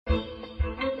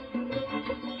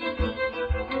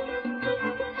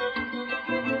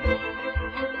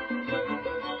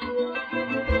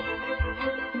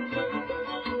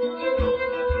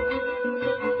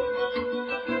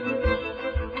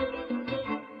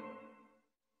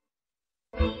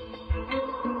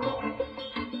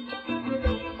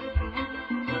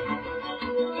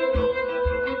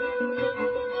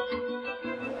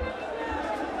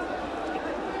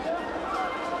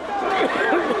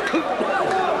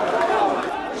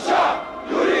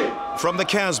From the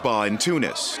Casbah in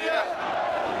Tunis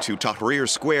to Tahrir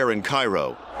Square in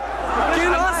Cairo.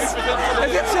 Kill us!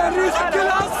 Egyptian Jews, kill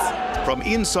us! From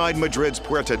inside Madrid's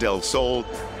Puerta del Sol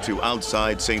to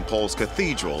outside St. Paul's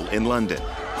Cathedral in London.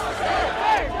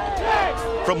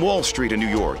 From Wall Street in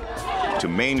New York to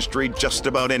Main Street just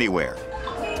about anywhere.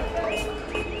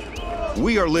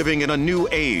 We are living in a new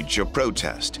age of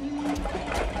protest.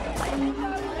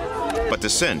 But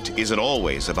dissent isn't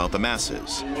always about the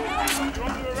masses.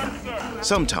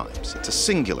 Sometimes it's a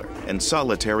singular and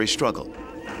solitary struggle.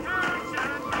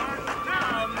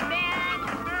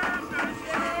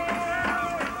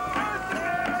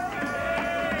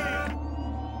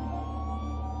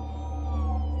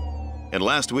 In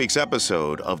last week's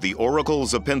episode of The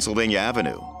Oracles of Pennsylvania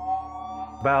Avenue.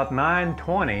 About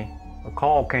 9:20, a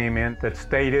call came in that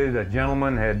stated a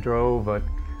gentleman had drove a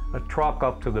truck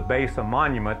up to the base of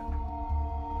Monument.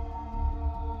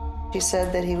 He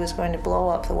said that he was going to blow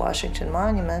up the Washington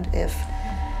Monument if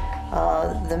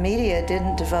the media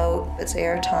didn't devote its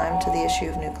airtime to the issue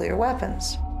of nuclear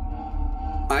weapons.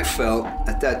 I felt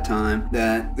at that time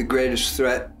that the greatest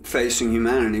threat facing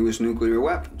humanity was nuclear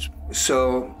weapons.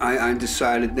 So I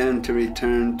decided then to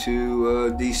return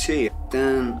to D.C.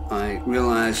 Then I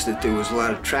realized that there was a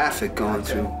lot of traffic going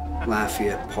through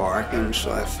Lafayette Park, and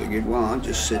so I figured, well, I'll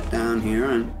just sit down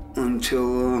here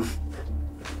until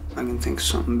I can think of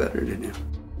something better to do.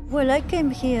 Well, I came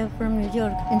here from New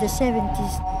York in the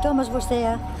 70s. Thomas was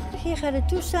there. He had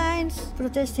two signs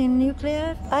protesting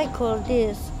nuclear. I call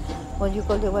this, what you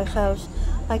call the White House,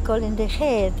 I call it the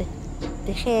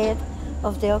head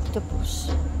of the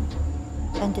octopus,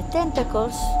 and the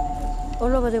tentacles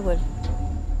all over the world.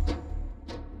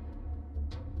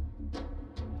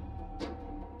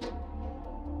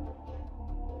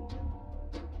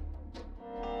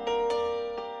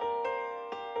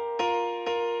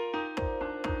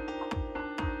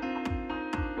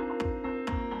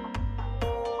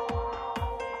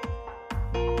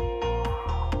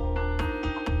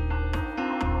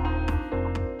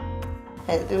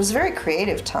 It was a very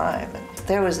creative time.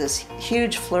 There was this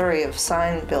huge flurry of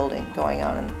sign building going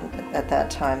on at that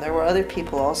time. There were other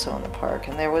people also in the park,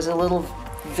 and there was a little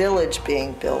village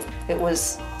being built. It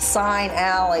was sign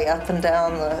alley up and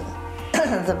down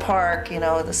the park, you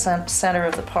know, the center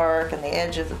of the park and the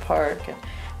edge of the park. And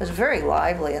it was very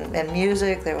lively, and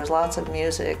music, there was lots of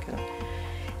music,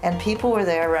 and people were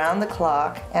there around the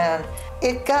clock, and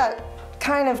it got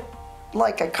kind of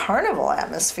like a carnival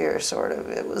atmosphere, sort of.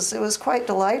 It was quite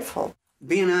delightful.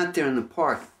 Being out there in the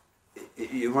park,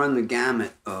 you run the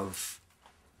gamut of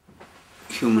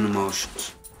human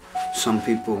emotions. Some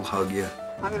people hug you.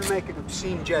 I'm gonna make an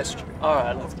obscene gesture. All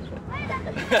right, let's do it.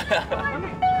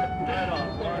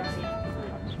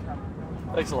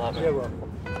 Thanks a lot, man. You're welcome.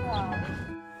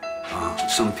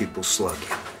 Some people slug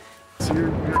you. So you're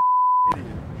an idiot.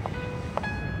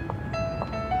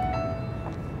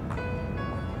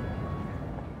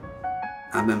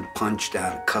 I've been punched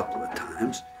out a couple of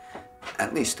times,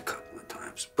 at least a couple of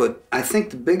times. But I think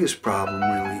the biggest problem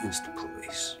really is the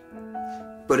police.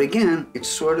 But again, it's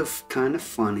sort of kind of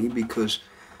funny because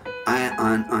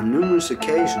on numerous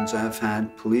occasions I've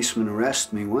had policemen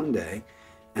arrest me one day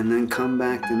and then come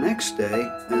back the next day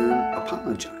and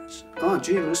apologize. Oh,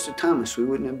 gee, Mr. Thomas, we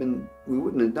wouldn't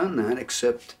have done that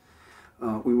except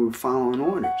we were following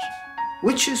orders,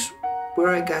 which is where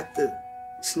I got the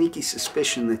sneaky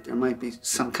suspicion that there might be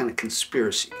some kind of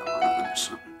conspiracy going on or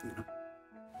something, you know.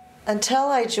 Until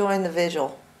I joined the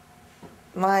vigil,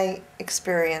 my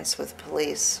experience with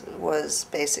police was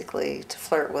basically to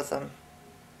flirt with them.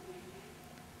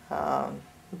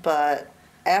 But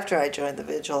after I joined the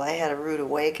vigil, I had a rude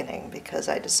awakening because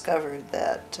I discovered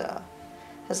that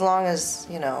as long as,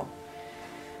 you know,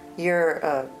 you're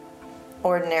a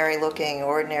ordinary-looking,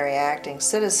 ordinary-acting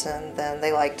citizen, then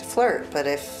they like to flirt. But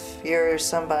if you're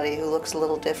somebody who looks a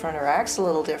little different or acts a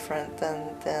little different,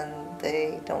 then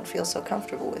they don't feel so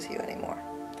comfortable with you anymore.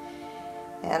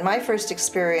 And my first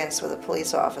experience with a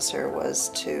police officer was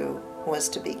to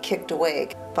be kicked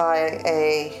awake by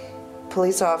a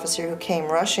police officer who came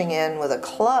rushing in with a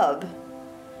club,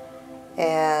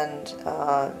 and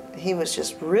he was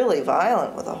just really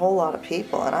violent with a whole lot of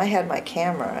people. And I had my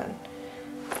camera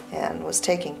and was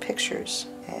taking pictures,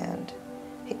 and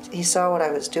he saw what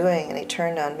I was doing, and he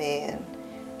turned on me and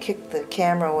kicked the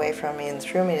camera away from me and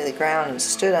threw me to the ground and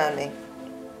stood on me.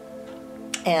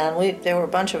 And there were a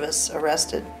bunch of us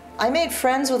arrested. I made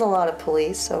friends with a lot of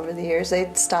police over the years.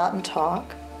 They'd stop and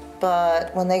talk,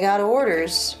 but when they got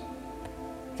orders,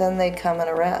 then they'd come and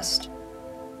arrest.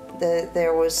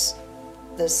 There was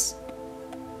this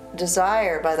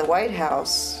desire by the White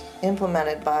House,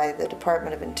 implemented by the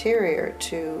Department of Interior,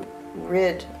 to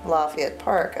rid Lafayette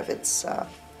Park of its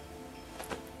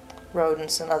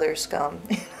rodents and other scum.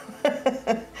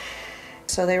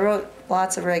 So they wrote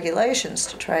lots of regulations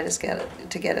to try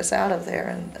to get us out of there,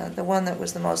 and the one that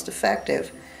was the most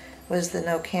effective was the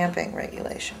no camping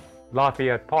regulation.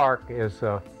 Lafayette Park is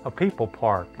a people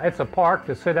park. It's a park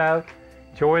to sit out,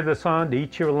 enjoy the sun, to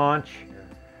eat your lunch,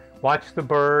 watch the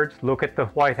birds, look at the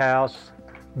White House,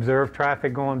 observe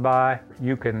traffic going by.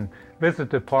 You can visit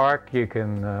the park, you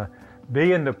can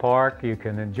be in the park, you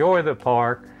can enjoy the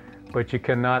park, but you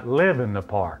cannot live in the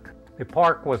park. The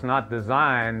park was not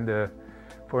designed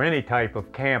for any type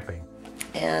of camping.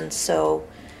 And so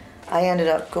I ended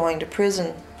up going to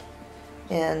prison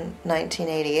in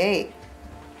 1988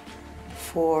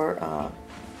 for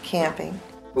camping.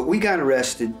 But we got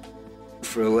arrested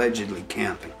for allegedly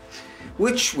camping,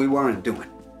 which we weren't doing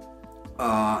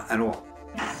at all.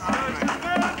 You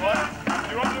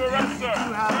want to arrest, sir?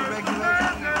 You have a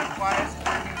regulation that requires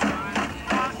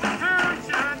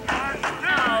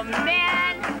Oh,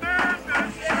 man!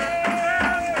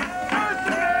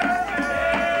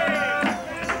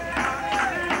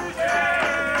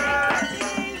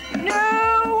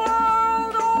 New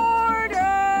World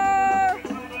Order!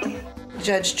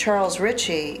 Judge Charles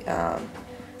Ritchie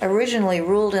originally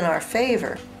ruled in our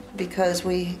favor because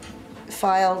we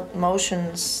filed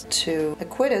motions to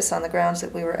acquit us on the grounds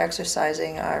that we were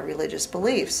exercising our religious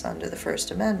beliefs under the First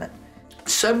Amendment.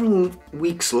 Several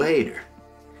weeks later,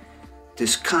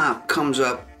 this cop comes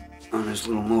up on his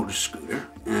little motor scooter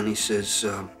and he says,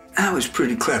 that was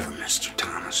pretty clever, Mr.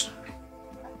 Thomas.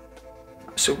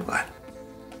 I said, what?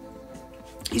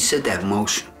 He said, that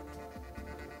motion.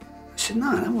 I said,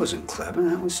 no, that wasn't clever.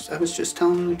 I was just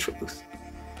telling him the truth.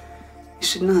 He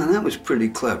said, no, that was pretty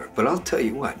clever, but I'll tell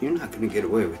you what, you're not going to get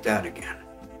away with that again.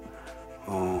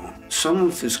 Some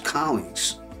of his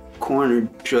colleagues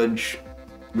cornered Judge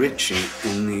Ritchie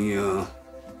in the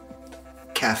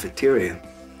cafeteria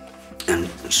and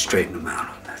straightened him out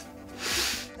on that.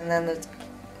 And then the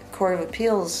Court of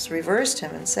Appeals reversed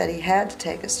him and said he had to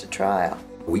take us to trial.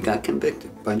 We got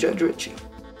convicted by Judge Ritchie.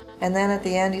 And then at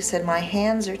the end he said, my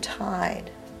hands are tied.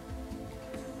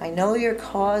 I know your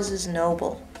cause is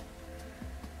noble.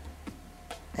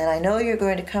 And I know you're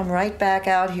going to come right back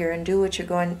out here and do what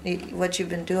you've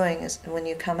been doing is when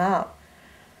you come out.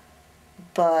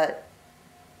 But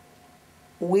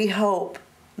we hope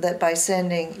that by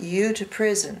sending you to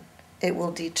prison, it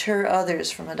will deter others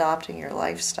from adopting your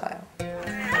lifestyle.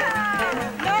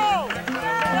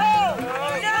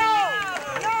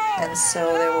 And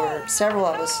so there were several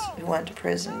of us who went to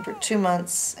prison for 2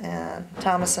 months, and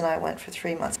Thomas and I went for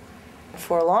 3 months.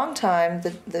 For a long time,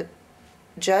 the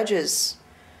judges,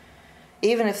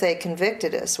 even if they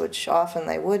convicted us, which often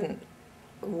they wouldn't,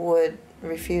 would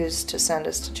refuse to send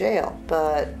us to jail.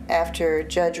 But after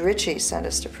Judge Ritchie sent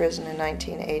us to prison in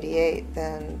 1988,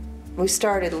 then we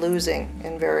started losing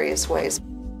in various ways.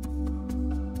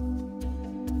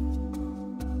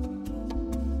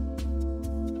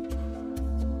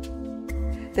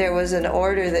 There was an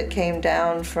order that came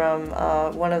down from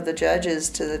one of the judges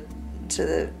to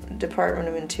the Department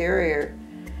of Interior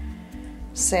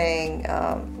saying,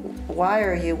 why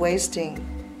are you wasting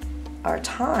our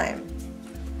time?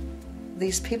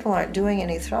 These people aren't doing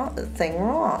anything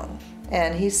wrong.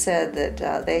 And he said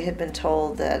that they had been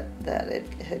told that it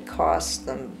had cost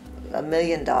them $1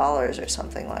 million or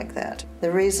something like that.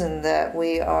 The reason that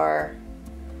we are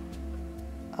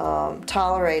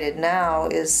tolerated now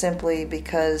is simply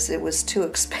because it was too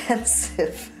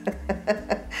expensive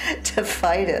to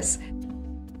fight us.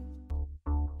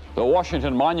 The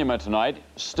Washington Monument tonight,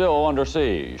 still under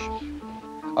siege.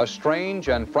 A strange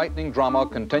and frightening drama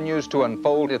continues to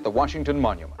unfold at the Washington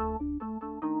Monument.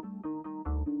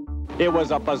 It was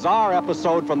a bizarre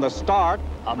episode from the start.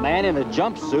 A man in a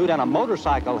jumpsuit and a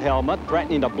motorcycle helmet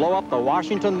threatening to blow up the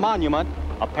Washington Monument,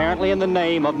 apparently in the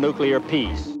name of nuclear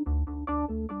peace.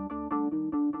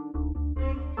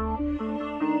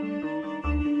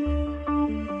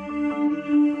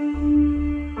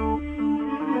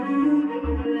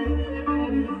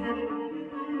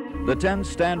 The tense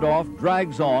standoff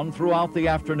drags on throughout the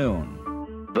afternoon.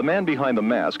 The man behind the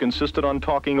mask insisted on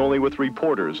talking only with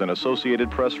reporters, and Associated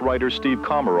Press writer Steve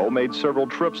Comereau made several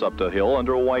trips up the hill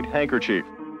under a white handkerchief.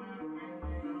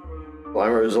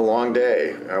 Well, it was a long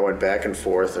day. I went back and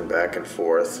forth,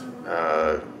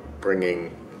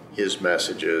 bringing his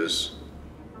messages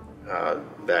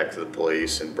back to the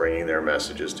police and bringing their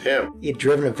messages to him. He had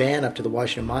driven a van up to the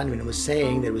Washington Monument and was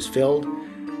saying that it was filled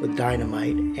with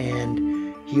dynamite and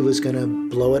he was going to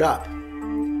blow it up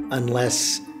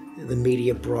unless the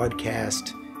media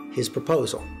broadcast his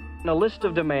proposal. A list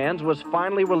of demands was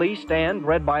finally released and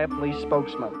read by a police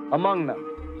spokesman. Among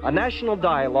them, a national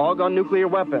dialogue on nuclear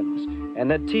weapons,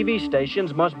 and that TV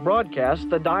stations must broadcast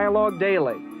the dialogue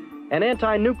daily. An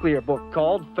anti-nuclear book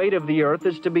called Fate of the Earth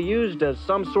is to be used as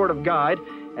some sort of guide,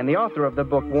 and the author of the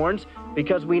book warns,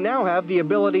 because we now have the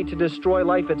ability to destroy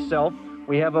life itself,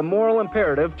 we have a moral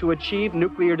imperative to achieve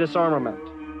nuclear disarmament.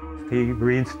 He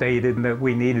reinstated that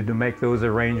we needed to make those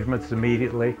arrangements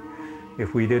immediately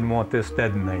if we didn't want this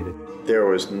detonated. There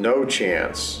was no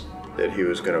chance that he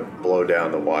was going to blow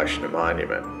down the Washington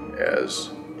Monument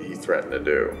as he threatened to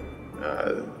do.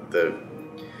 The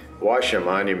Washington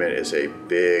Monument is a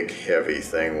big, heavy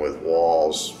thing with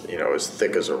walls, you know, as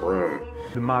thick as a room.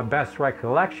 My best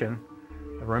recollection,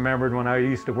 I remembered when I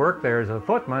used to work there as a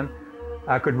footman,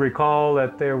 I could recall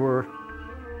that there were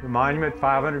the monument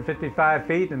 555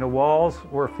 feet and the walls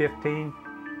were 15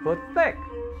 foot thick.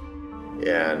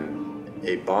 And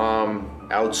a bomb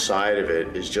outside of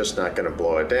it is just not going to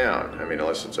blow it down. I mean,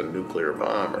 unless it's a nuclear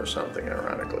bomb or something,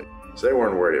 ironically. So they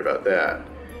weren't worried about that.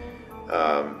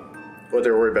 What they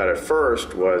were worried about at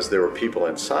first was there were people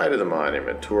inside of the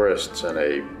monument, tourists and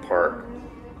a park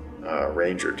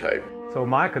ranger type. So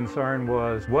my concern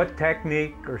was, what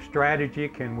technique or strategy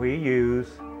can we use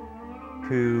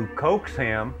to coax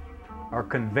him or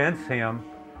convince him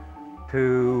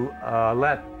to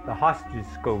let the hostages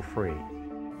go free?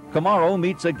 Camaro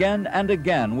meets again and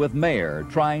again with Mayer,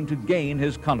 trying to gain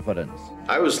his confidence.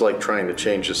 I was like trying to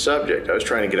change the subject. I was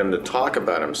trying to get him to talk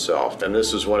about himself, and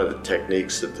this is one of the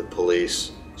techniques that the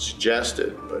police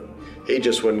suggested, but he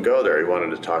just wouldn't go there. He wanted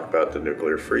to talk about the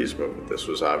nuclear freeze movement. This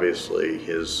was obviously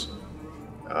his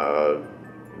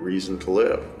reason to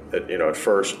live. At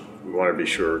first, we wanted to be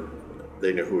sure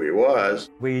they knew who he was.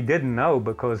 We didn't know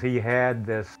because he had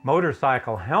this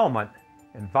motorcycle helmet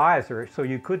and visor, so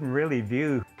you couldn't really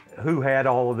view who had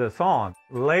all of this on.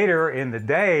 Later in the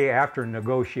day, after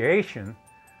negotiation,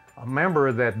 a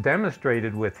member that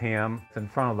demonstrated with him in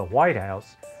front of the White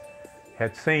House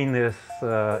had seen this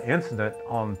incident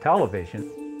on television.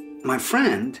 My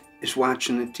friend is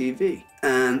watching the TV,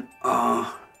 and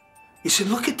he said,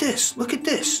 "Look at this, look at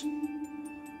this."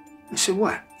 I said,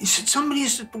 "What?" He said,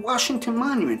 "Somebody's at the Washington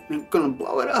Monument and they're gonna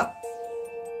blow it up."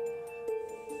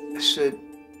 I said,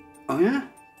 "Oh yeah?"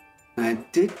 And I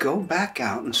did go back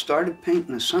out and started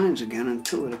painting the signs again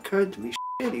until it occurred to me,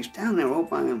 shit, he's down there all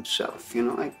by himself.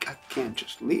 I can't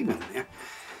just leave him there.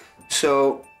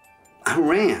 So I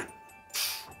ran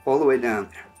all the way down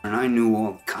there. And I knew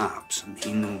all the cops, and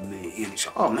he knew me. And he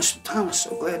said, "Oh, Mr. Thomas,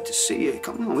 so glad to see you.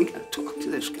 Come on, we gotta talk to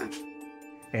this guy."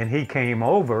 And he came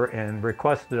over and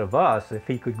requested of us if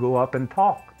he could go up and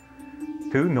talk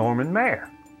to Norman Mayer.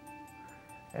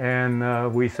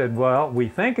 And we said, well, we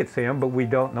think it's him, but we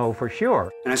don't know for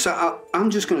sure. And I said, I'm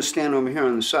just going to stand over here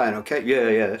on the side, okay?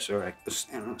 Yeah, that's all right. Let's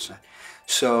stand on the side.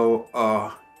 So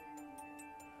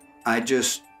I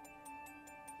just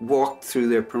walked through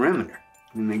their perimeter.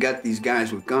 I mean, they got these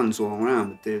guys with guns all around,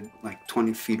 but they're like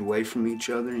 20 feet away from each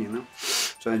other,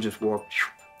 So I just walked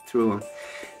through them.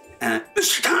 And,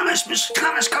 Mr.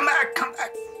 Thomas, come back.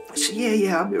 I said,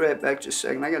 yeah, I'll be right back just a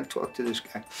second. I got to talk to this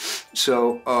guy.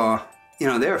 So,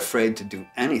 they're afraid to do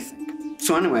anything.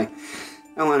 So anyway,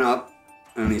 I went up,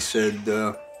 and he said,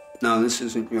 no, this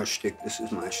isn't your shtick, this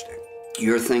is my shtick.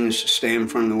 Your thing is to stay in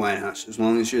front of the White House. As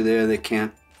long as you're there, they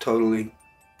can't totally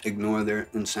ignore their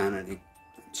insanity.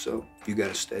 So you got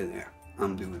to stay there.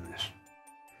 I'm doing this.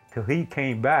 Till he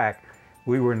came back,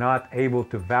 we were not able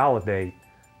to validate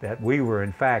that we were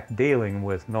in fact dealing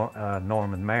with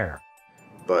Norman Mayer.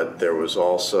 But there was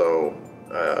also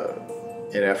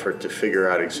an effort to figure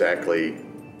out exactly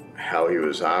how he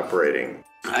was operating.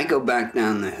 I go back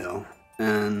down the hill,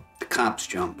 and the cops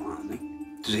jump on me.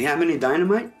 Does he have any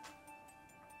dynamite?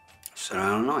 I said, I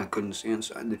don't know. I couldn't see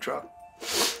inside the truck.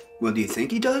 Well, do you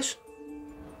think he does?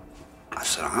 I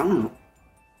said, I don't know.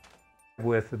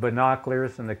 With the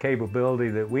binoculars and the capability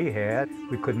that we had,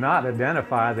 we could not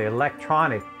identify the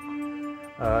electronic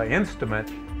instrument.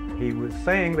 He was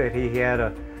saying that he had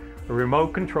a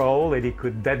remote control that he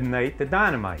could detonate the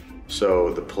dynamite.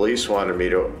 So the police wanted me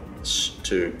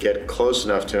to get close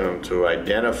enough to him to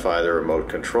identify the remote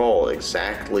control,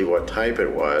 exactly what type it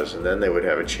was, and then they would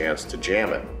have a chance to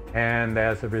jam it. And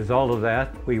as a result of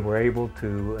that, we were able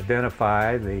to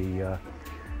identify the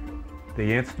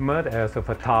instrument as a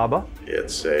Fataba.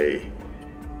 It's a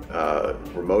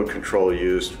remote control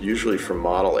used usually for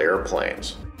model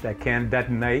airplanes. That can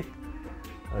detonate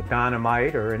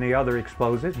dynamite or any other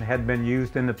explosives and had been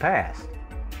used in the past.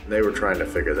 They were trying to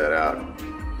figure that out.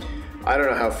 I don't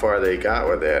know how far they got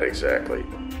with that exactly.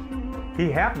 He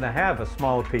happened to have a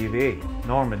small TV,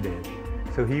 Norman did,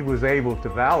 So he was able to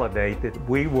validate that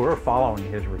we were following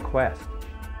his request.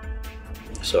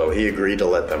 So he agreed to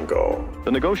let them go.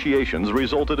 The negotiations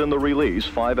resulted in the release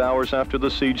 5 hours after the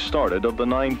siege started of the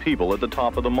 9 people at the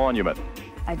top of the monument.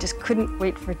 I just couldn't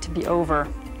wait for it to be over.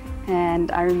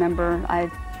 And I remember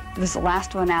I was the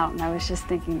last one out, and I was just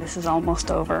thinking, this is almost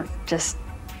over. Just,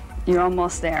 you're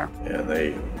almost there. And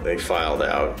they filed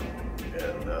out,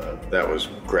 and that was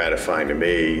gratifying to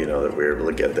me, you know, that we were able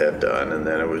to get that done. And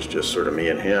then it was just sort of me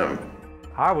and him.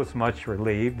 I was much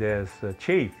relieved as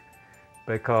chief,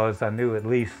 because I knew at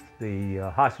least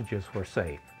the hostages were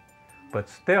safe. But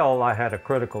still, I had a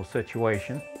critical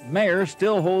situation. Mayer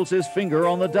still holds his finger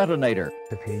on the detonator.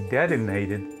 If he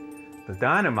detonated the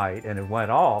dynamite and it went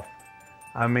off,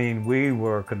 I mean, we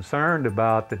were concerned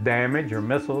about the damage or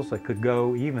missiles that could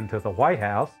go even to the White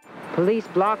House. Police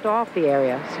blocked off the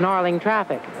area, snarling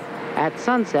traffic. At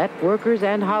sunset, workers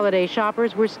and holiday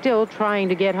shoppers were still trying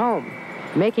to get home,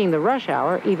 making the rush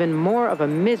hour even more of a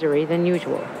misery than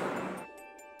usual.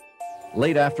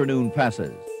 Late afternoon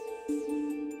passes.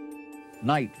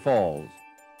 Night falls.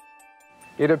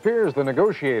 It appears the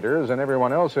negotiators and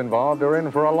everyone else involved are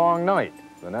in for a long night.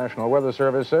 The National Weather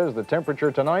Service says the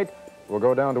temperature tonight will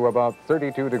go down to about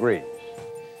 32 degrees.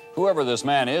 Whoever this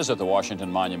man is at the Washington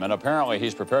Monument, apparently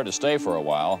he's prepared to stay for a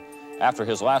while. After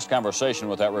his last conversation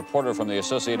with that reporter from the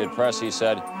Associated Press, he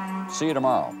said, "See you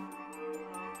tomorrow."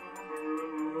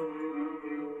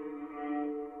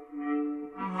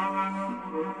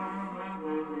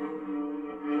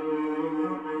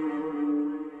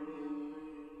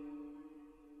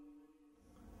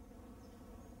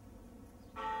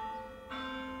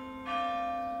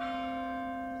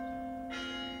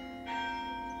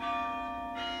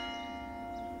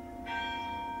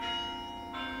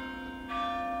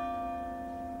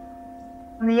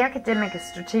 The Academic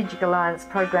Strategic Alliance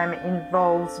program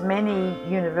involves many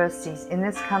universities in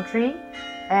this country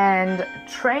and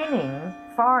training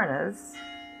foreigners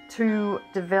to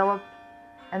develop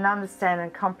and understand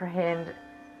and comprehend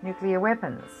nuclear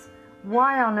weapons.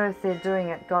 Why on earth they're doing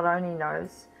it, God only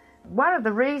knows. One of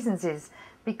the reasons is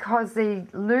because they're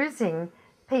losing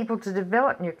people to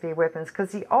develop nuclear weapons,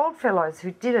 because the old fellows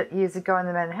who did it years ago in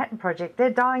the Manhattan Project, they're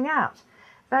dying out.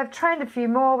 They've trained a few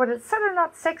more, but it's sort of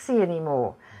not sexy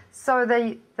anymore. So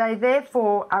they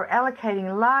therefore are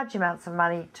allocating large amounts of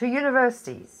money to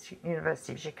universities,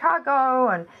 University of Chicago,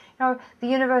 and the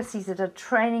universities that are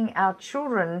training our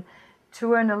children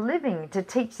to earn a living, to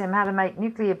teach them how to make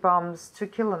nuclear bombs to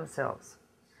kill themselves.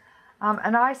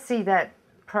 And I see that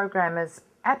program as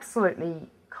absolutely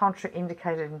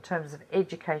contraindicated in terms of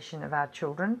education of our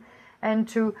children, and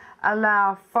to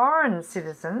allow foreign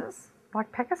citizens like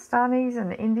Pakistanis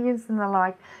and Indians and the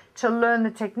like, to learn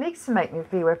the techniques to make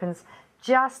nuclear weapons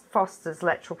just fosters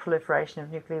lateral proliferation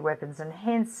of nuclear weapons, and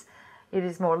hence it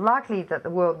is more likely that the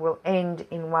world will end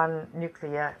in one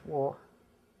nuclear war.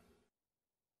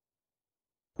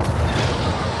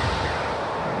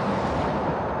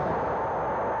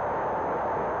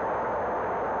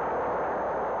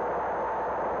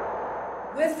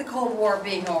 With the Cold War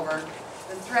being over,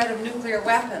 the threat of nuclear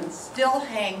weapons still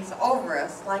hangs over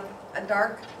us like a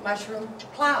dark mushroom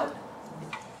cloud.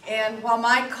 And while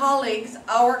my colleagues,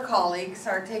 our colleagues,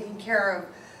 are taking care of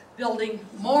building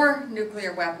more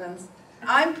nuclear weapons,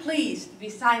 I'm pleased to be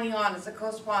signing on as a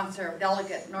co-sponsor of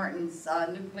Delegate Norton's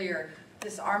Nuclear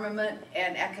Disarmament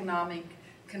and Economic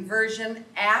Conversion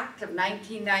Act of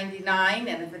 1999,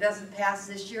 and if it doesn't pass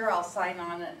this year, I'll sign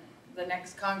on it the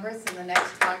next Congress, and the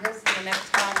next Congress, and the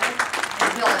next Congress,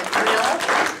 until it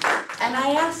will. And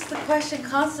I ask the question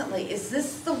constantly, is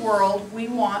this the world we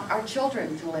want our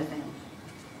children to live in?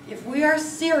 If we are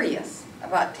serious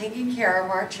about taking care of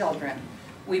our children,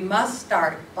 we must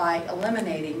start by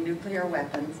eliminating nuclear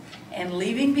weapons and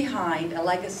leaving behind a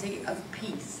legacy of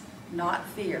peace, not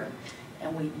fear.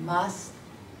 And we must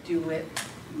do it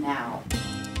now.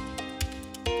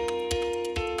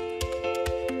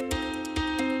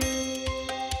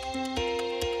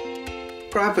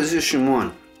 Proposition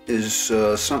 1 is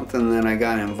something that I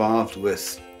got involved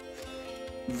with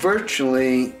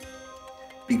virtually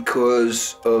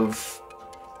because of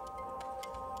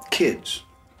kids.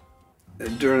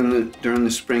 During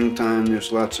the springtime,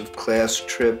 there's lots of class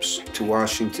trips to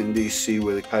Washington, D.C.,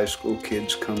 where the high school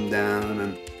kids come down,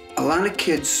 and a lot of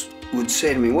kids would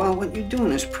say to me, well, what you're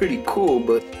doing is pretty cool,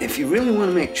 but if you really want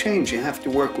to make change, you have to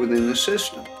work within the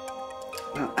system.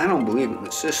 Well, I don't believe in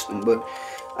the system, but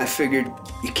I figured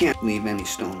you can't leave any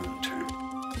stone unturned.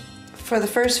 For the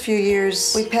first few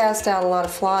years, we passed out a lot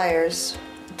of flyers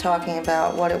talking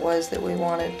about what it was that we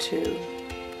wanted to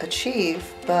achieve,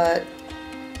 but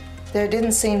there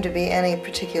didn't seem to be any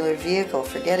particular vehicle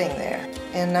for getting there.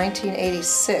 In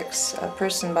 1986, a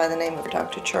person by the name of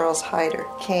Dr. Charles Hyder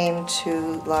came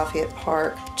to Lafayette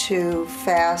Park to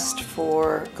fast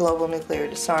for global nuclear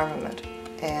disarmament.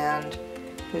 And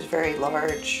he was a very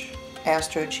large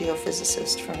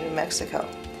astrogeophysicist from New Mexico.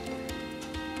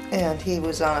 And he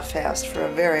was on a fast for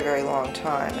a very, very long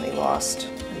time, and he lost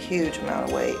a huge amount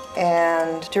of weight.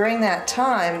 And during that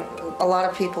time, a lot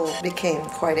of people became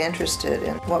quite interested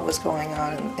in what was going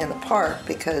on in the park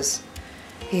because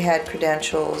he had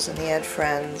credentials and he had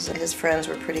friends. His friends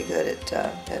were pretty good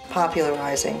at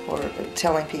popularizing or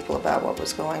telling people about what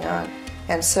was going on.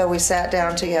 And so we sat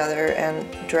down together and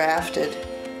drafted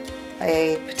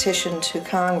a petition to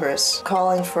Congress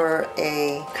calling for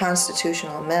a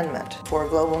constitutional amendment for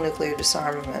global nuclear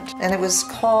disarmament. And it was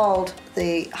called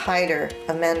the Hyder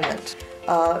Amendment.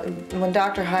 When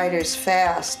Dr. Hyder's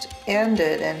fast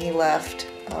ended and he left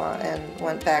and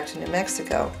went back to New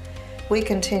Mexico, we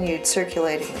continued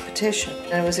circulating the petition,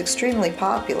 and it was extremely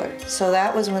popular. So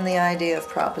that was when the idea of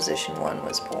Proposition 1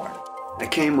 was born. I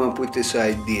came up with this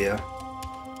idea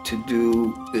to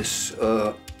do this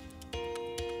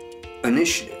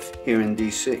initiative here in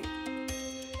D.C.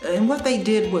 And what they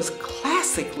did was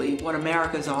classically what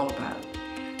America is all about.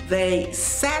 They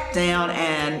sat down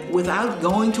and, without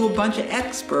going to a bunch of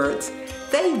experts,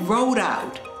 they wrote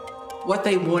out what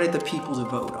they wanted the people to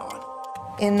vote on.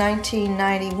 In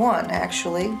 1991,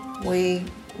 actually, we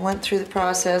went through the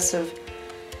process of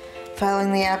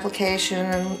filing the application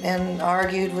and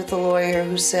argued with the lawyer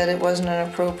who said it wasn't an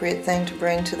appropriate thing to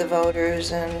bring to the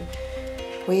voters, and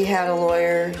we had a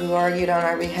lawyer who argued on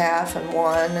our behalf and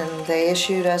won, and they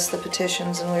issued us the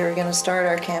petitions, and we were going to start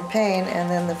our campaign, and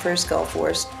then the first Gulf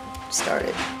War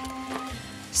started.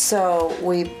 So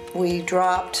we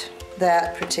dropped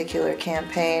that particular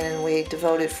campaign, and we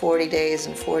devoted 40 days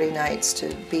and 40 nights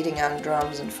to beating on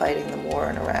drums and fighting the war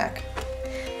in Iraq,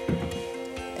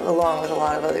 along with a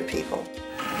lot of other people.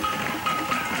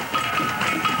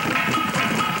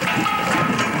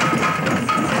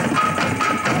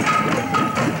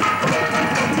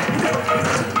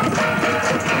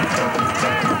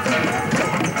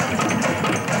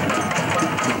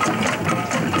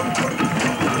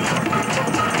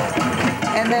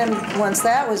 And then once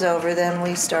that was over, then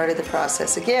we started the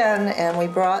process again, and we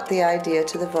brought the idea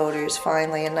to the voters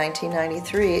finally in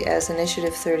 1993 as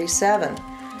Initiative 37,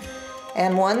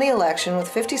 and won the election with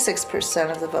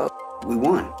 56% of the vote. We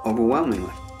won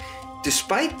overwhelmingly,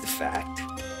 despite the fact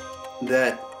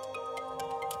that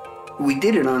we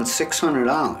did it on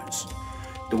 $600.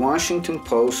 The Washington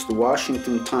Post, the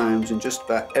Washington Times, and just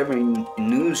about every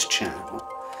news channel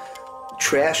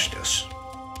trashed us.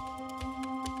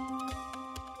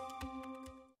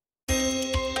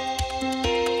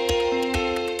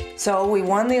 So we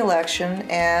won the election,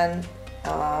 and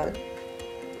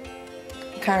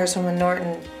Congresswoman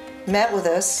Norton met with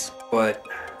us. But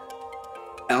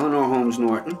Eleanor Holmes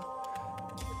Norton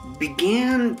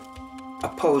began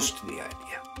opposed to the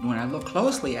idea. When I look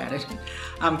closely at it,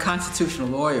 I'm a constitutional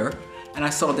lawyer, and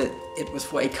I saw that it was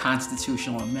for a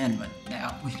constitutional amendment.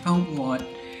 Now, we don't want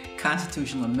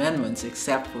constitutional amendments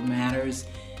except for matters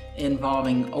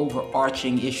involving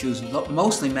overarching issues,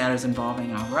 mostly matters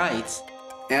involving our rights.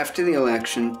 After the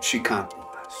election, she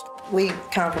compromised. We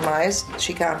compromised,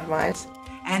 she compromised.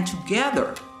 And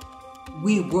together,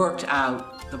 we worked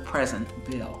out the present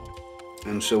bill.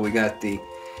 And so we got the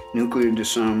Nuclear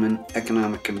Disarmament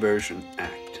Economic Conversion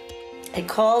Act. It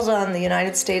calls on the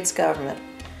United States government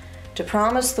to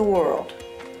promise the world,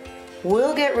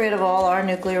 we'll get rid of all our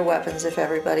nuclear weapons if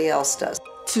everybody else does.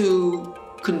 To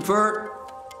convert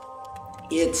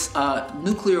its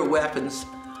nuclear weapons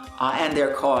and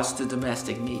their costs to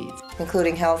domestic needs.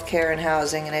 Including health care and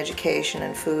housing and education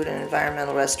and food and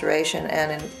environmental restoration.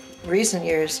 And in recent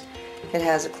years, it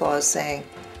has a clause saying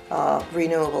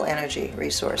renewable energy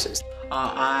resources.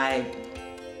 I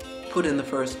put in the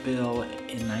first bill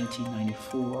in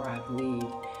 1994, I believe,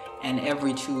 and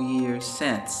every 2 years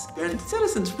since. And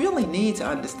citizens really need to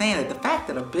understand that the fact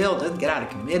that a bill doesn't get out of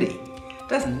committee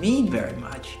doesn't mean very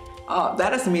much. That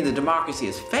doesn't mean the democracy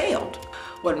has failed.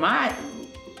 What my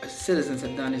citizens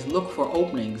have done is look for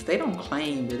openings. They don't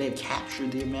claim that they've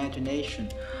captured the imagination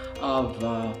of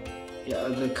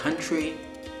the country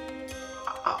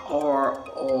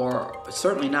or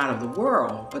certainly not of the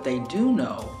world, but they do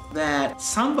know that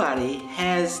somebody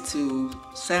has to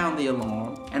sound the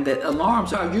alarm, and that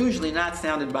alarms are usually not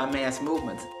sounded by mass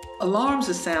movements. Alarms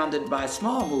are sounded by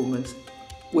small movements,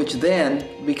 which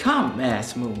then become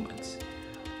mass movements.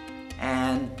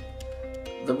 And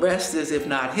the rest is, if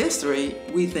not history,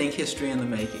 we think history in the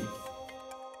making.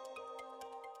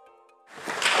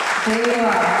 There you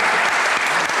are.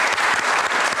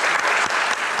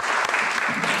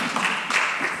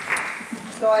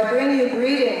 So I bring you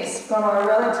greetings from our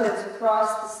relatives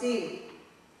across the sea,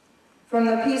 from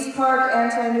the Peace Park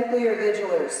anti-nuclear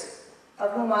vigilers,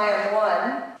 of whom I am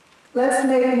one. Let's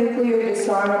make nuclear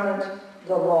disarmament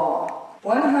the law.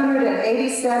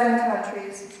 187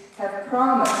 countries have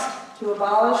promised to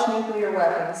abolish nuclear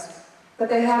weapons, but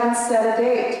they haven't set a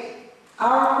date.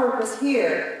 Our purpose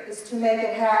here is to make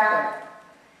it happen,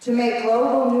 to make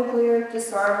global nuclear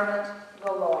disarmament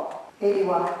the law.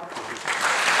 81.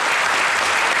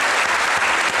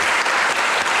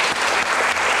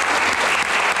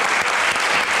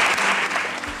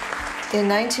 In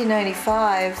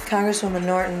 1995, Congresswoman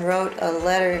Norton wrote a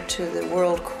letter to the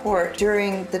World Court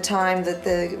during the time that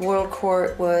the World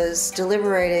Court was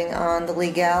deliberating on the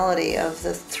legality of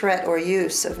the threat or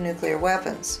use of nuclear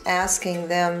weapons, asking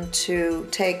them to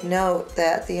take note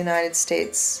that the United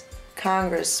States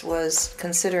Congress was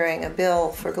considering a bill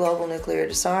for global nuclear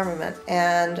disarmament.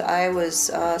 And I was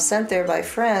sent there by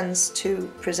friends to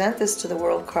present this to the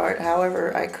World Court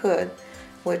however I could,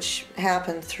 which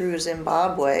happened through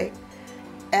Zimbabwe.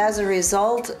 As a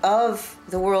result of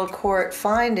the World Court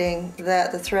finding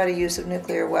that the threat of use of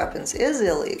nuclear weapons is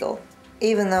illegal,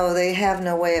 even though they have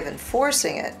no way of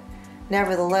enforcing it,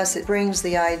 nevertheless it brings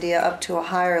the idea up to a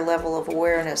higher level of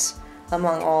awareness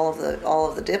among all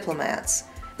of the diplomats.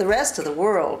 The rest of the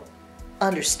world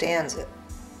understands it.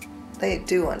 They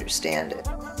do understand it.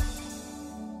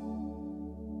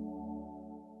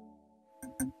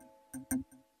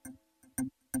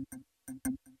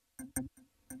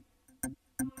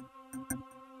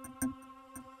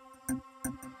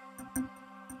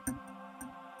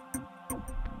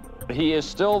 He is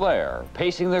still there,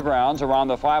 pacing the grounds around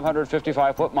the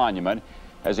 555-foot monument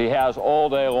as he has all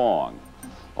day long.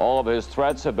 All of his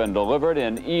threats have been delivered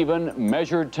in even,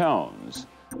 measured tones.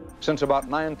 Since about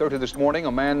 9:30 this morning,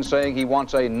 a man saying he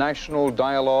wants a national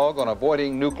dialogue on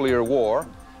avoiding nuclear war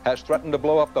has threatened to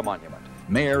blow up the monument.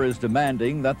 Mayor is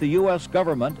demanding that the U.S.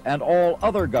 government and all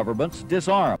other governments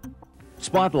disarm.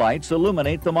 Spotlights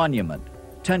illuminate the monument.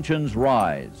 Tensions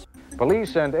rise.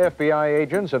 Police and FBI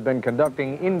agents have been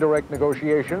conducting indirect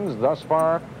negotiations thus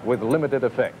far with limited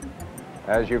effect.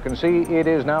 As you can see, it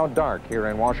is now dark here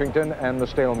in Washington and the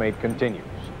stalemate continues.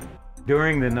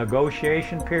 During the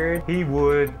negotiation period, he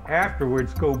would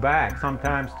afterwards go back,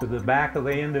 sometimes to the back of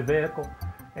the end of the vehicle,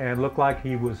 and look like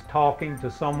he was talking to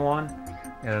someone.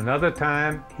 And another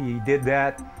time, he did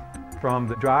that from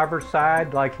the driver's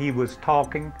side, like he was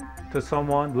talking to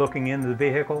someone looking into the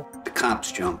vehicle. The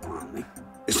cops jump on me.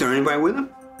 Is there anybody with him?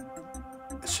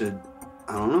 I said,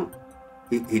 I don't know.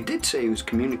 He did say he was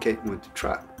communicating with the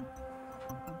truck.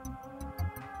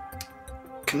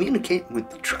 Communicating with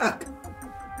the truck?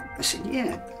 I said,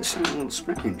 yeah, this sounds a little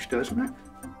strange, doesn't it?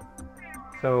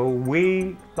 So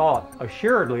we thought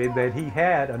assuredly that he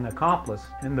had an accomplice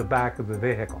in the back of the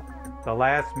vehicle. The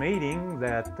last meeting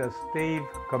that Steve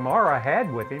Kamara had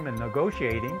with him in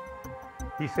negotiating,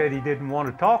 he said he didn't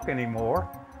want to talk anymore,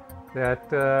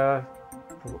 that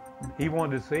he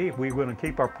wanted to see if we were going to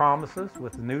keep our promises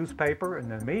with the newspaper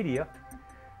and the media,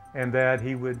 and that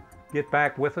he would get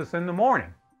back with us in the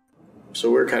morning. So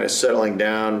we were kind of settling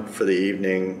down for the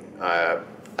evening. I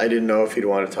didn't know if he'd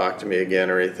want to talk to me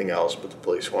again or anything else, but the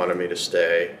police wanted me to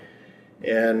stay.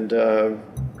 And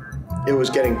it was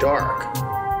getting dark,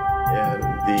 and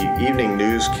the evening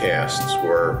newscasts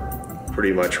were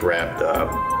pretty much wrapped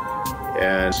up.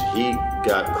 And he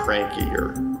got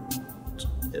crankier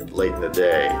late in the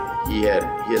day. He had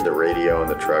the radio in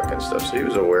the truck and stuff, so he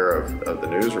was aware of the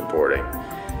news reporting.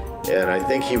 And I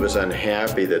think he was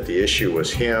unhappy that the issue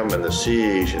was him and the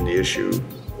siege, and the issue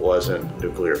wasn't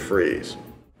nuclear freeze.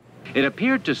 It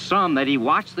appeared to some that he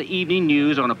watched the evening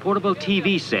news on a portable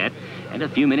TV set, and a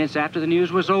few minutes after the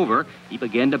news was over, he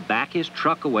began to back his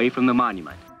truck away from the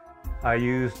monument. I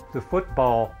used the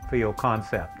football field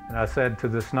concept, and I said to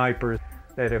the snipers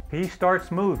that if he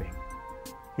starts moving,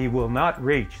 he will not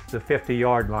reach the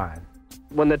 50-yard line.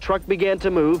 When the truck began to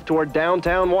move toward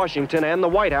downtown Washington and the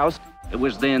White House, it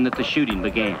was then that the shooting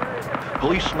began.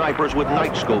 Police snipers with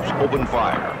night scopes opened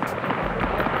fire.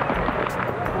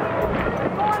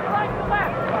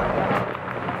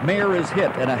 Mayor is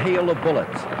hit in a hail of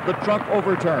bullets. The truck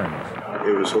overturns.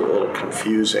 It was a little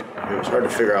confusing. It was hard to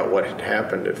figure out what had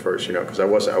happened at first, because I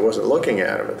wasn't looking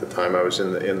at him at the time. I was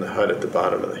in the hut at the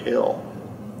bottom of the hill,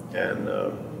 and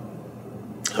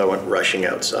I went rushing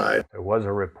outside. There was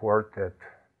a report that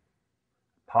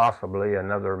possibly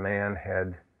another man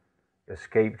had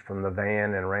escaped from the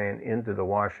van and ran into the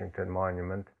Washington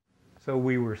Monument. So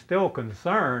we were still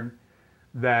concerned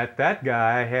that that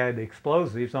guy had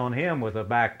explosives on him with a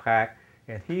backpack,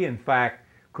 and he in fact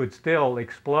could still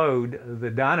explode the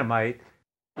dynamite.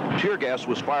 Tear gas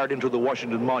was fired into the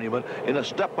Washington Monument in a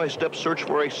step-by-step search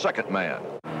for a second man.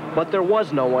 But there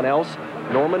was no one else.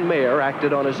 Norman Maier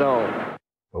acted on his own.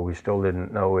 But we still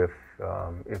didn't know if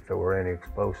there were any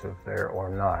explosives there or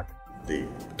not. The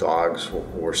dogs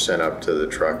were sent up to the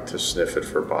truck to sniff it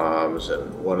for bombs,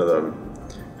 and one of them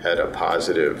had a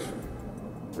positive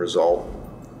result.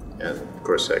 And of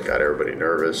course, that got everybody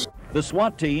nervous. The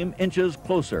SWAT team inches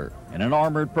closer in an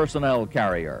armored personnel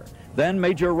carrier. Then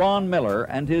Major Ron Miller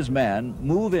and his men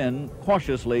move in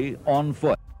cautiously on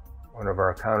foot. One of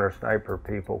our counter-sniper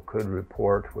people could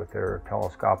report with their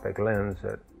telescopic lens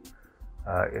that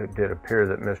it did appear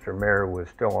that Mr. Maier was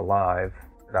still alive.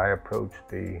 I approached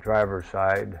the driver's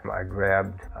side. I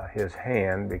grabbed his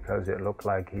hand because it looked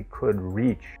like he could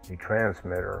reach the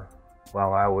transmitter.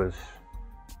 While I was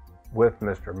with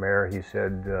Mr. Maier, he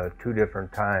said 2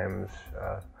 different times,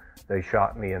 they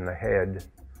shot me in the head.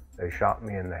 They shot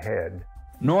me in the head.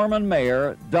 Norman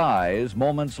Maier dies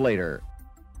moments later.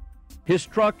 His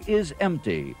truck is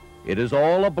empty. It is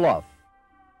all a bluff.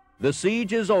 The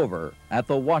siege is over at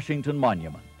the Washington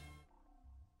Monument.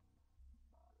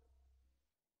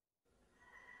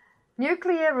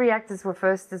 Nuclear reactors were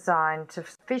first designed to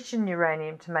fission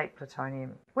uranium to make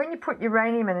plutonium. When you put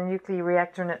uranium in a nuclear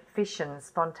reactor and it fissions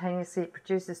spontaneously, it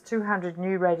produces 200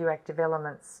 new radioactive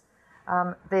elements.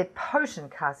 They're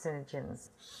potent carcinogens.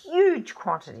 Huge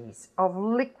quantities of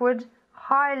liquid,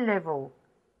 high-level,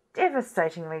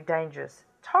 devastatingly dangerous,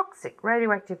 toxic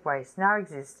radioactive waste now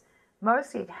exist,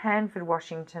 mostly at Hanford,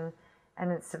 Washington,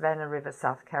 and in Savannah River,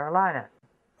 South Carolina.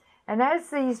 And as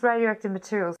these radioactive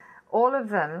materials, all of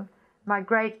them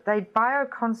migrate, they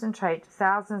bioconcentrate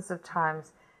thousands of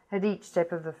times at each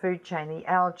step of the food chain, the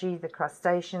algae, the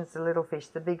crustaceans, the little fish,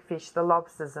 the big fish, the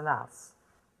lobsters, and us.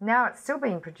 Now it's still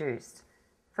being produced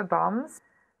for bombs.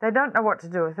 They don't know what to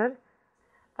do with it.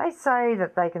 They say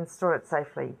that they can store it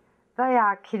safely. They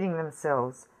are kidding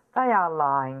themselves. They are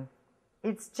lying.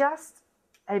 It's just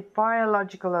a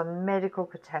biological and medical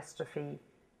catastrophe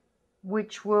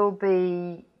which will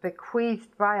be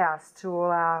bequeathed by us to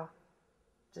all our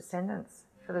descendants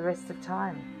for the rest of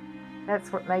time.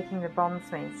 That's what making the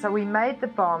bombs means. So we made the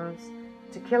bombs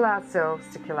to kill ourselves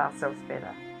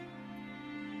better.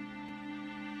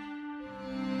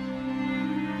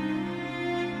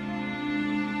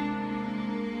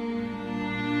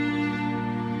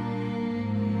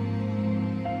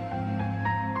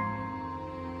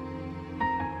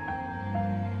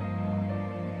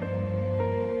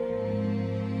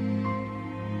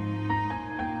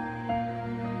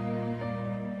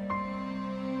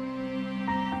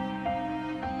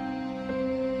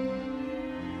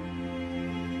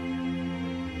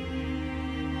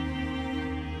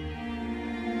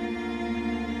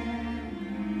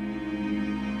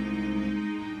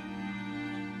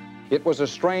 It was a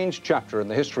strange chapter in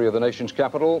the history of the nation's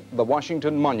capital, the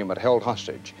Washington Monument held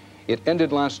hostage. It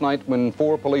ended last night when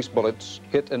 4 police bullets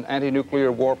hit an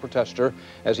anti-nuclear war protester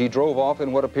as he drove off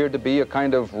in what appeared to be a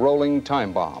kind of rolling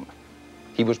time bomb.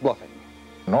 He was bluffing.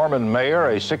 Norman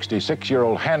Maier, a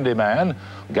 66-year-old handyman,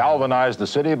 galvanized the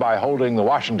city by holding the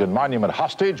Washington Monument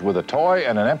hostage with a toy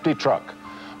and an empty truck.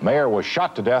 Maier was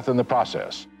shot to death in the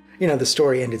process. You know, the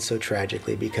story ended so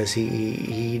tragically because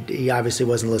he obviously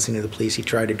wasn't listening to the police. He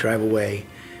tried to drive away.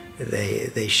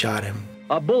 They shot him.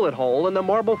 A bullet hole in the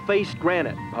marble-faced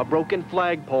granite, a broken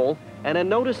flagpole, and a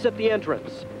notice at the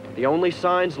entrance. The only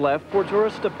signs left for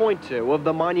tourists to point to of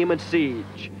the monument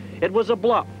siege. It was a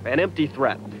bluff, an empty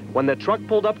threat. When the truck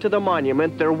pulled up to the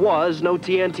monument, there was no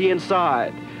TNT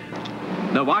inside.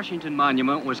 The Washington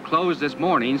Monument was closed this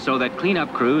morning so that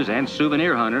cleanup crews and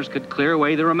souvenir hunters could clear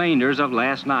away the remainders of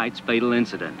last night's fatal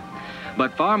incident.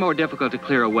 But far more difficult to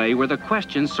clear away were the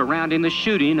questions surrounding the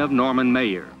shooting of Norman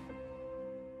Maier.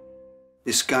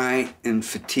 This guy in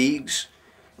fatigues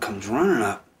comes running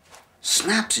up,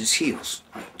 snaps his heels,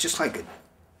 just like a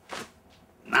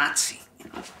Nazi,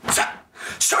 you know.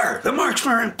 Sir, the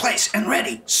marksmen are in place and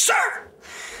ready, sir!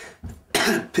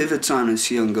 Pivots on his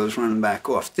heel and goes running back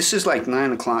off. This is like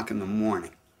 9 o'clock in the morning.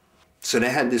 So they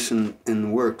had this in the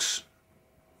works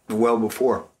well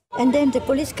before. And then the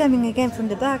police coming again from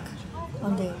the back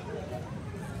on the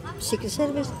Secret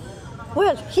Service.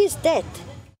 Well, he's dead.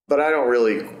 But I don't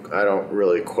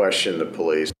really question the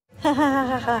police. Ha ha ha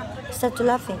ha ha. Started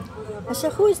laughing. I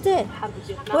said, who is dead?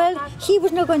 Well, he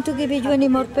was not going to give you any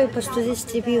more papers to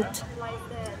distribute.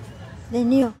 They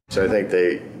knew. So I think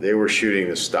they were shooting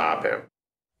to stop him.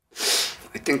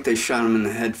 I think they shot him in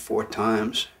the head 4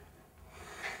 times.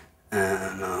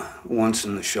 And once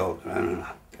in the shoulder. I don't know.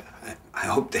 I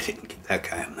hope they didn't give that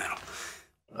guy a medal.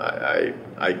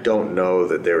 I don't know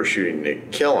that they were shooting to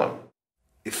kill him.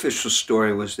 The official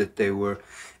story was that they were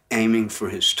aiming for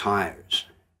his tires.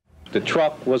 The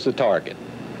truck was the target.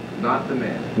 Not the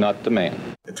man. Not the man.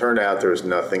 It turned out there was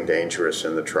nothing dangerous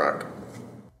in the truck.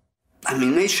 I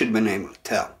mean, they should have been able to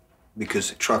tell because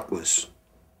the truck was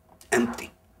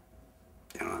empty.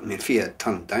 You know, I mean, if he had a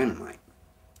ton of dynamite,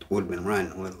 it would have been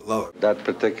riding a little lower. That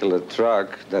particular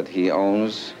truck that he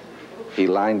owns, he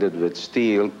lined it with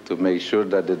steel to make sure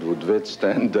that it would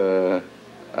withstand a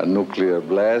nuclear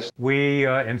blast. We,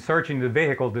 in searching the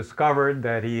vehicle, discovered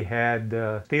that he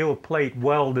had steel plate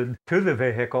welded to the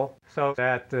vehicle so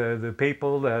that the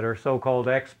people that are so-called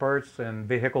experts in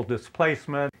vehicle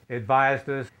displacement advised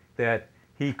us that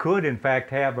he could, in fact,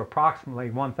 have approximately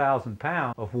 1,000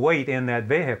 pounds of weight in that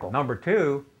vehicle. Number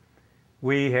two,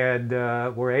 we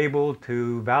were able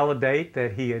to validate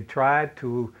that he had tried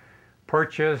to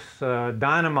purchase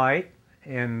dynamite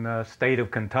in the state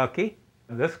of Kentucky.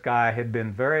 This guy had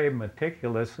been very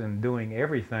meticulous in doing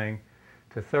everything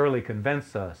to thoroughly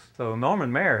convince us. So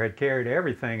Norman Maier had carried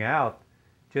everything out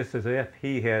just as if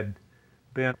he had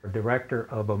been a director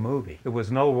of a movie. There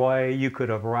was no way you could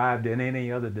have arrived at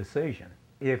any other decision.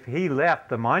 If he left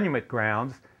the monument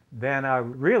grounds, then I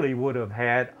really would have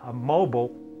had a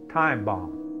mobile time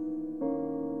bomb.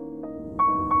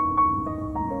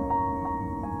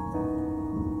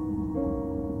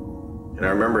 And I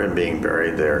remember him being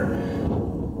buried there.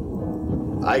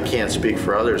 I can't speak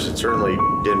for others. It certainly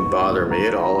didn't bother me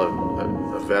at all.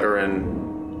 A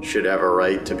veteran should have a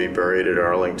right to be buried at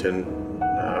Arlington,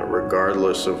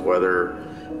 regardless of whether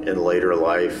in later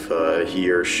life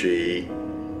he or she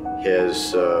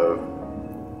has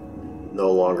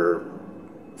no longer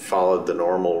followed the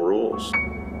normal rules.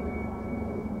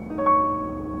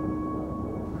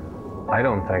 I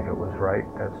don't think it was right.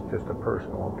 That's just a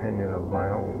personal opinion of my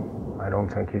own. I don't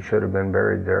think he should have been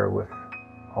buried there with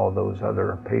all those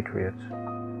other patriots.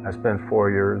 I spent 4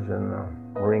 years in the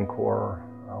Marine Corps,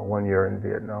 1 year in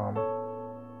Vietnam.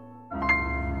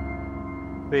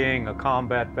 Being a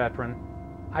combat veteran,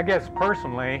 I guess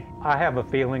personally, I have a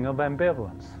feeling of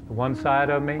ambivalence. The one side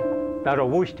of me that I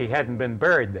wished he hadn't been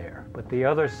buried there, but the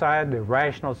other side, the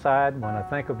rational side, when I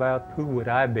think about who would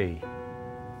I be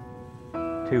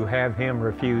to have him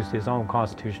refuse his own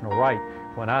constitutional right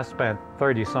when I spent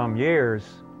 30-some years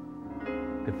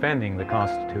defending the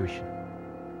Constitution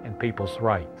and people's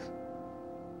rights.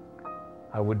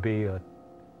 I would be a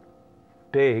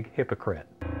big hypocrite.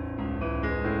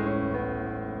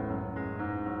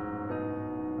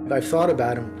 I've thought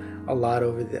about him a lot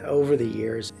over the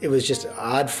years. It was just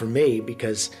odd for me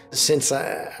because since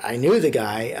I knew the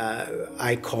guy,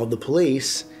 I called the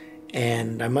police,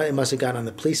 and I must have gotten on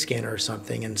the police scanner or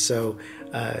something, and so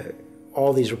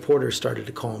all these reporters started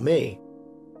to call me.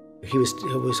 He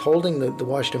was holding the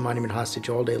Washington Monument hostage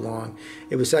all day long.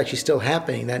 It was actually still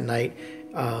happening that night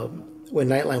when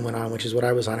Nightline went on, which is what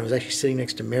I was on. I was actually sitting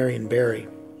next to Marion Barry.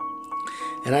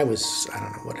 And I was, I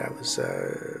don't know what, I was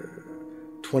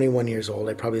 21 years old.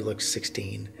 I probably looked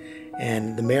 16.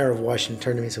 And the mayor of Washington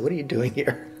turned to me and said, "What are you doing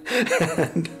here?"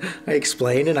 And I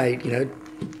explained, and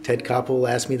Ted Koppel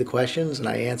asked me the questions, and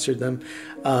I answered them,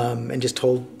 and just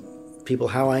told people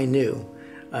how I knew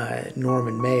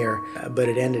Norman Maier, but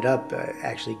it ended up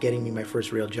actually getting me my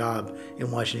first real job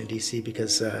in Washington, D.C.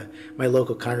 because my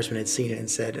local congressman had seen it and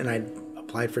said, and I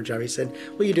applied for a job, he said,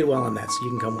 "Well, you did well on that, so you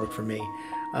can come work for me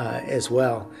as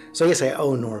well." So I guess I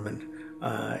owe Norman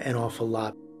an awful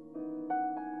lot.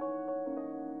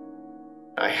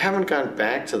 I haven't gone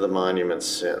back to the monument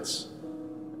since,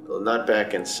 not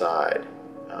back inside.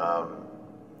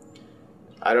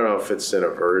 I don't know if it's an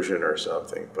aversion or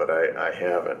something, but I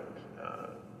haven't.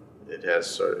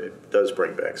 It does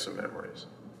bring back some memories.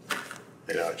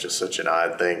 You know, it's just such an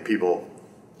odd thing. People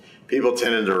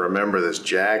tended to remember this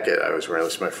jacket I was wearing, at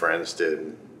least my friends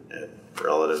did and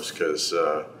relatives, because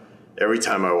every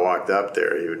time I walked up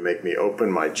there, he would make me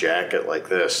open my jacket like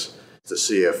this to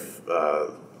see if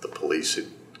the police had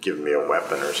given me a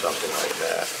weapon or something like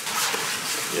that.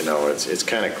 You know, it's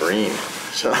kind of green,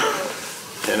 so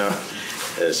you know,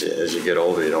 as you get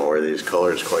older, you don't wear these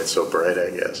colors quite so bright, I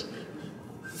guess.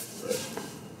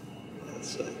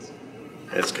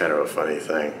 It's kind of a funny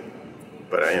thing,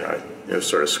 but it was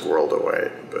sort of squirreled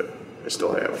away, but I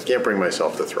still have. I can't bring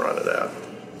myself to throwing it out.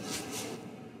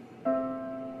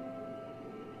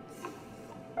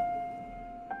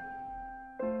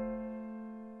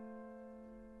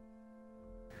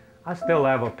 I still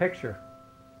have a picture,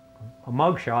 a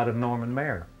mugshot of Norman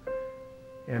Maier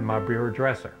in my bureau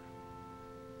dresser.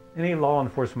 Any law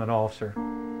enforcement officer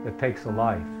that takes a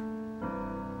life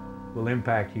will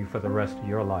impact you for the rest of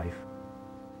your life.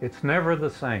 It's never the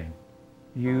same.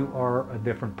 You are a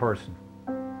different person.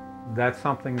 That's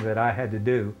something that I had to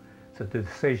do It's a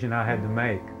decision I had to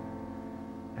make.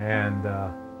 And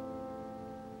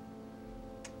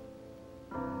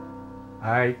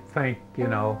I think, you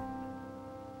know,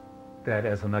 that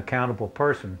as an accountable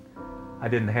person, I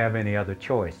didn't have any other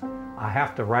choice. I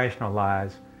have to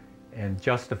rationalize and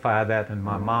justify that in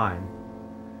my mind.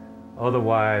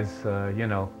 Otherwise, you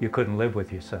know, you couldn't live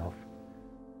with yourself.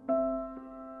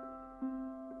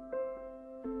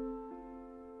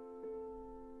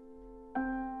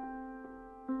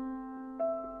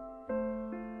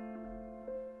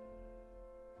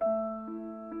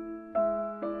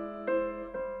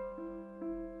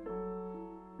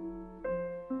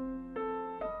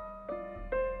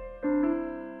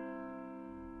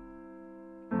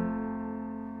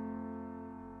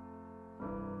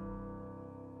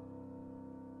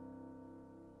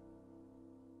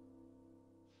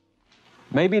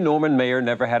 Maybe Norman Maier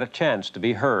never had a chance to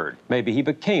be heard. Maybe he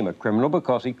became a criminal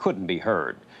because he couldn't be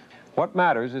heard. What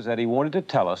matters is that he wanted to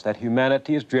tell us that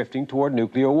humanity is drifting toward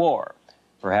nuclear war.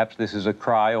 Perhaps this is a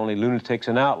cry only lunatics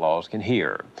and outlaws can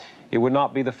hear. It would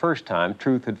not be the first time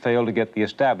truth had failed to get the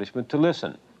establishment to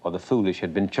listen, or the foolish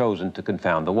had been chosen to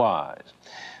confound the wise.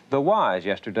 The wise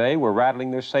yesterday were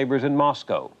rattling their sabers in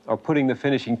Moscow, or putting the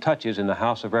finishing touches in the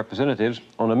House of Representatives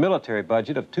on a military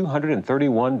budget of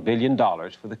 $231 billion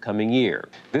for the coming year.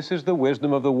 This is the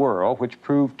wisdom of the world, which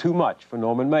proved too much for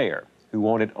Norman Maier, who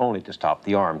wanted only to stop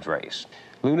the arms race.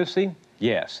 Lunacy?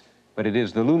 Yes, but it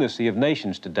is the lunacy of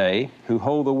nations today who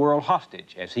hold the world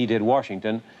hostage, as he did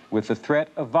Washington, with the threat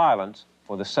of violence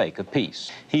for the sake of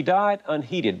peace. He died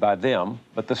unheeded by them,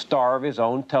 but the star of his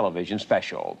own television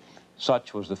special.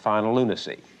 Such was the final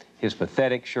lunacy. His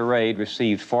pathetic charade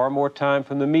received far more time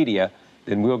from the media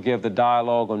than we'll give the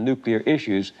dialogue on nuclear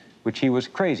issues, which he was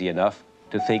crazy enough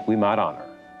to think we might honor.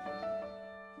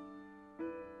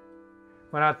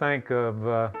 When I think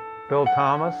of Bill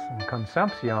Thomas and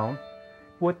Concepcion,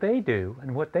 what they do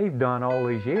and what they've done all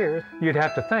these years, you'd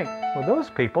have to think, well, those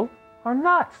people are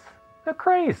nuts. They're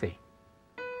crazy.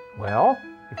 Well,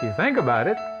 if you think about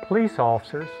it, police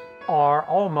officers are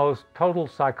almost total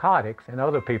psychotics in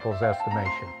other people's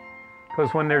estimation.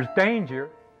 Because when there's danger,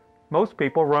 most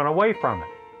people run away from it,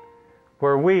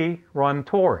 where we run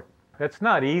toward it. It's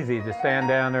not easy to stand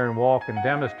down there and walk and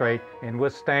demonstrate and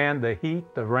withstand the heat,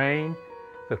 the rain,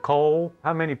 the cold.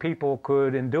 How many people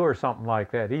could endure something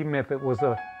like that, even if it was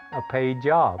a paid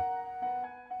job?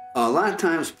 A lot of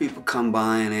times people come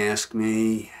by and ask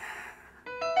me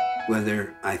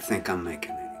whether I think I'm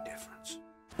making any difference.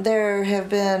 There have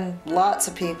been lots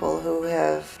of people who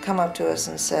have come up to us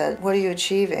and said, what are you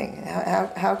achieving?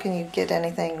 How can you get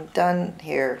anything done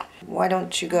here? Why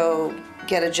don't you go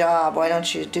get a job? Why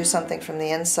don't you do something from the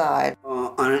inside?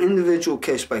 On an individual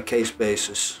case-by-case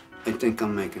basis, I think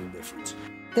I'm making a difference.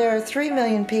 There are 3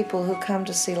 million people who come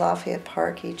to see Lafayette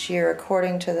Park each year,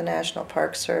 according to the National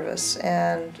Park Service.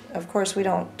 And of course, we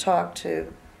don't talk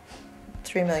to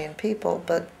 3 million people,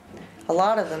 but a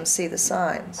lot of them see the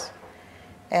signs.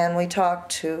 And we talk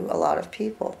to a lot of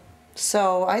people.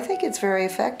 So I think it's very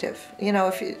effective. You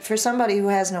know, for somebody who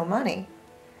has no money,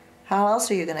 how else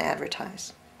are you going to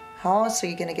advertise? How else are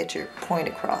you going to get your point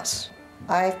across?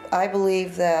 I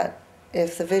believe that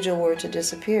if the vigil were to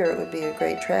disappear, it would be a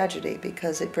great tragedy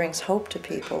because it brings hope to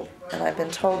people. And I've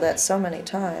been told that so many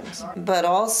times. But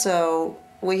also,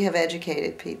 we have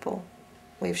educated people.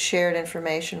 We've shared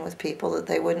information with people that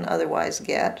they wouldn't otherwise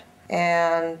get.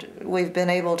 And we've been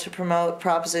able to promote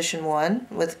Proposition 1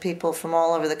 with people from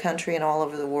all over the country and all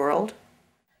over the world.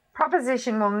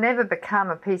 Proposition will never become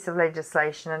a piece of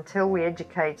legislation until we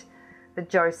educate the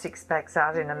Joe Sixpacks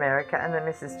out in America and the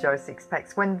Mrs. Joe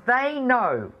Sixpacks. When they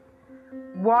know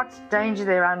what danger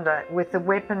they're under with the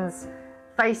weapons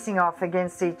facing off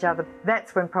against each other,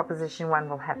 that's when Proposition 1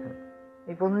 will happen.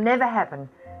 It will never happen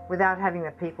without having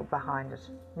the people behind it.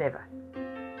 Never.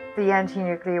 The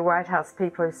anti-nuclear White House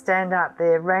people who stand out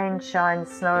there, rain, shine,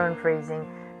 snow and freezing,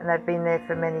 and they've been there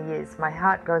for many years. My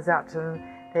heart goes out to them.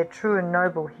 They're true and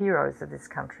noble heroes of this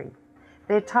country.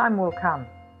 Their time will come.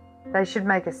 They should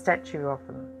make a statue of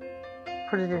them.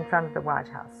 Put it in front of the White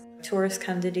House. Tourists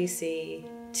come to D.C.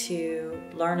 to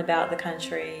learn about the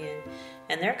country,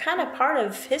 and they're kind of part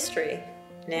of history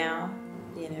now.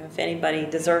 You know, if anybody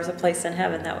deserves a place in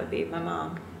heaven, that would be my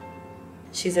mom.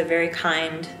 She's a very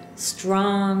kind,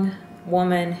 strong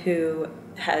woman who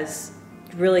has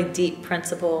really deep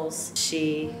principles.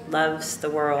 She loves the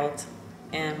world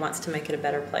and wants to make it a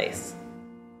better place.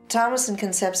 Thomas and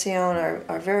Concepcion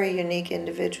are very unique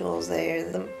individuals. They are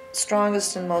the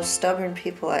strongest and most stubborn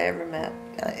people I ever met.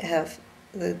 I have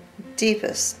the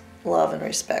deepest love and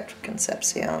respect for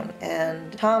Concepcion.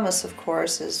 And Thomas, of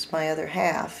course, is my other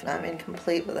half, and I'm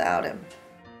incomplete without him.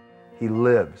 He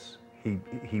lives,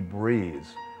 he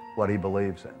breathes what he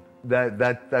believes in.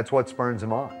 That's what spurns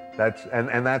him on.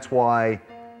 And that's why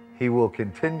he will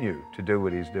continue to do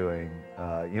what he's doing,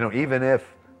 even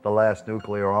if the last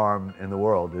nuclear arm in the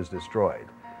world is destroyed.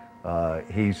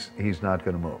 He's not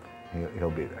going to move. He'll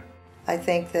be there. I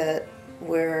think that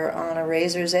we're on a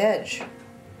razor's edge.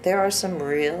 There are some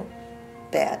real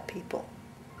bad people,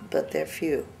 but they're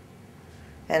few.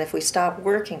 And if we stop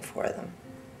working for them,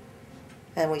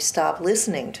 and we stop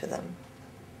listening to them,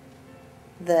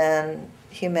 then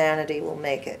humanity will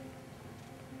make it.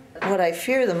 What I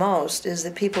fear the most is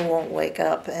that people won't wake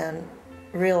up and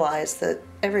realize that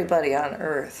everybody on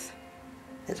earth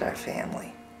is our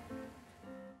family.